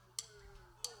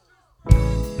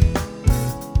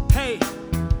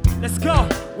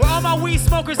all my weed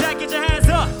smokers that get your hands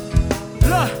up.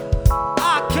 Look,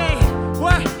 I can't,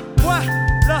 what, look,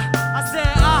 I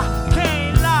said I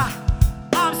can't lie.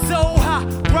 I'm so high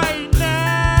right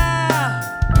now.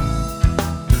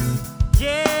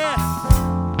 Yeah.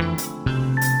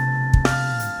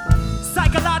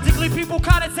 Psychologically, people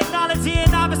call it technology,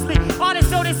 and obviously,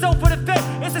 artists know they so for the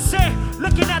fame. It's a shame,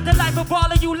 looking at the life of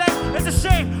all of you lame. It's a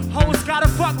shame, hoes gotta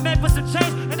fuck men for some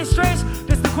change. And it's strange,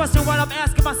 this the question what I'm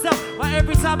asking myself. Why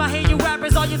every time I hear you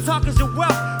rappers, all you talk is your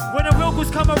wealth. When the real goons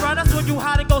come around, that's when you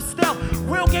hide and go stealth.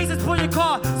 Real gangsters pull your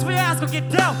car, so your ass gon' get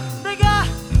dealt. Nigga,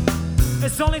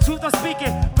 it's only truth I'm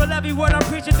speaking. But every word I'm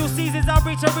preaching through seasons, I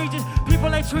reach a region.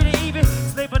 People ain't treated even,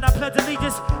 slave but not pledge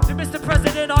allegiance. To Mr.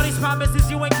 President, all these promises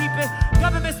you ain't keeping.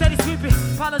 Government steady sweeping,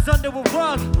 pilots under a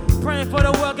rug. Praying for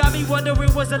the world, got me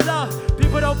wondering what's the love.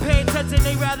 People don't pay attention,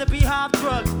 they rather be high on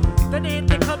drugs. Then they in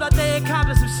the club like they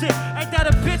accomplish some shit. Ain't that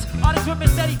a bitch? All these women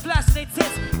steady flashing their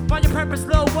tits. Find your purpose,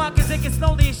 little one, cause it gets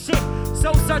lonely as shit.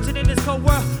 So searching in this cold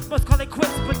world, must call it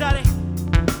quits, but that ain't.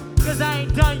 Cause I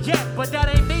ain't done yet, but that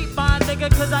ain't me, my nigga,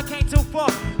 cause I came too far.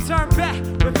 Turn back,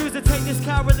 refuse to take this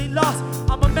cowardly loss.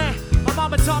 I'm a man, my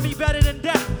mama taught me better than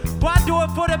that. But I do it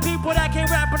for the people that can't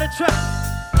rap on the track.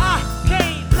 I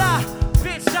can't lie,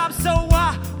 bitch, I'm so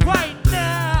high right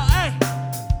now, ay.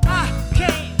 I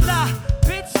can't lie,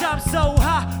 bitch, I'm so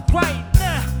high right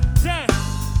now, damn.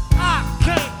 I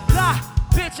can't lie,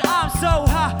 bitch, I'm so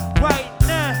high right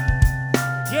now,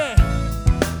 yeah.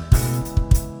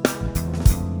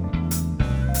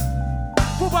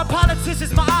 Fooled by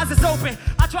politicians, my eyes is open.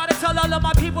 I try to tell all of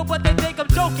my people, but they think I'm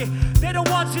joking. They don't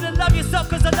want you to love yourself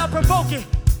cause the love provoking.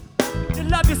 You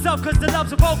love yourself cause the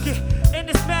love's provoking. In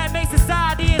this man-made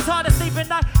society, it's hard to sleep at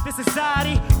night. This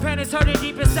society, pain is hurting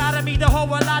deep inside of me. The whole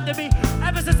world lied to me.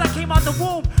 Ever since I came out the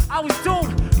womb, I was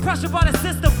doomed. Pressured by the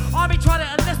system, army trying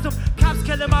to enlist them. Cops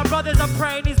killing my brothers, I'm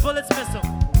praying these bullets miss them.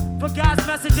 For God's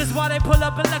messages while they pull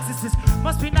up in Lexuses.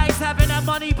 Must be nice having that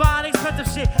money buying expensive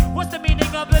shit. What's the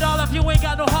meaning of it all if you ain't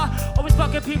got no heart? Always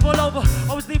fucking people over,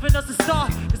 always leaving us a star.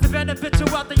 It's the benefit you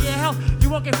out of your health.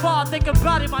 You won't get far, think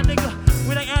about it, my nigga.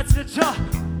 When they answer the jaw,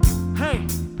 hey.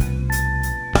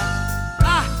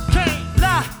 I can't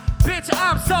lie, bitch,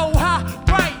 I'm so high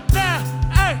right now,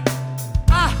 hey.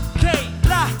 I can't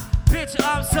lie, bitch,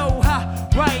 I'm so high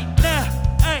right now,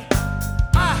 hey.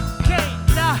 I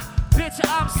can't lie, bitch,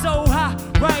 I'm so high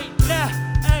right now,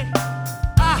 hey.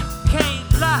 I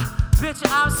can't lie, bitch,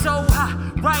 I'm so high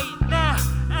right now,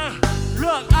 hey.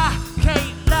 Look, I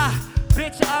can't lie,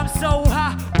 bitch, I'm so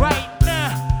high right now,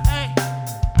 hey.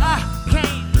 I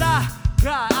can't lie,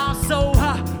 God, I'm so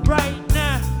high right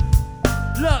now.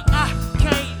 Look, I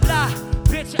can't lie,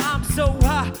 bitch, I'm so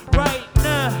high right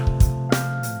now.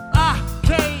 I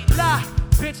can't lie,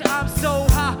 bitch, I'm so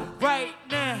high right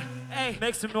now. Hey,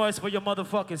 make some noise for your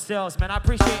motherfucking selves, man. I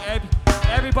appreciate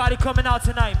everybody coming out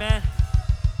tonight, man.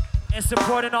 And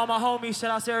supporting all my homies. Shout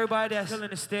out to everybody that's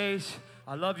filling the stage.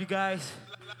 I love you guys.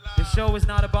 This show is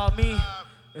not about me.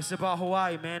 It's about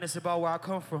Hawaii, man. It's about where I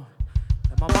come from.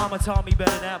 And my mama taught me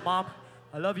better than that, Mom.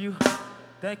 I love you.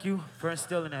 Thank you for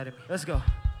instilling that in me. Let's go.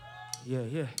 Yeah,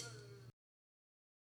 yeah.